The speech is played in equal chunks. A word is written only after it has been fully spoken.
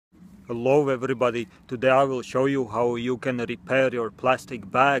Hello everybody, today I will show you how you can repair your plastic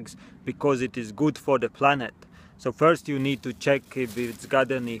bags because it is good for the planet. So first you need to check if it's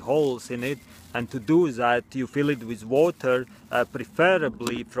got any holes in it, and to do that you fill it with water,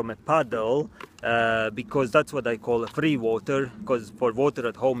 preferably from a puddle, because that's what I call a free water, because for water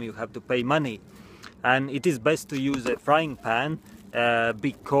at home you have to pay money. And it is best to use a frying pan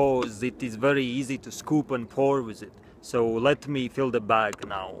because it is very easy to scoop and pour with it. So let me fill the bag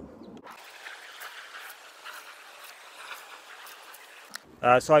now.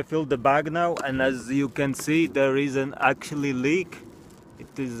 So I filled the bag now, and as you can see there is an actually leak.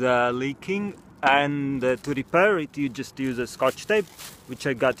 It is leaking, and to repair it you just use a scotch tape, which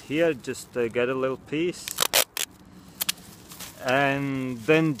I got here. Just get a little piece and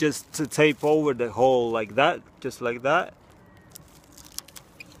then just tape over the hole like that, just like that.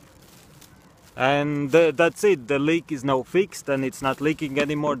 And that's it. The leak is now fixed and it's not leaking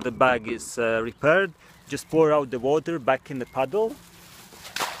anymore. The bag is repaired. Just pour out the water back in the puddle.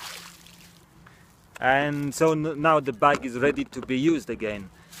 And so now the bag is ready to be used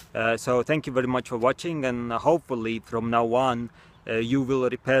again. So thank you very much for watching, and hopefully from now on you will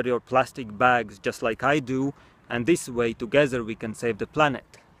repair your plastic bags just like I do, and this way together we can save the planet.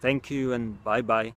 Thank you and bye bye.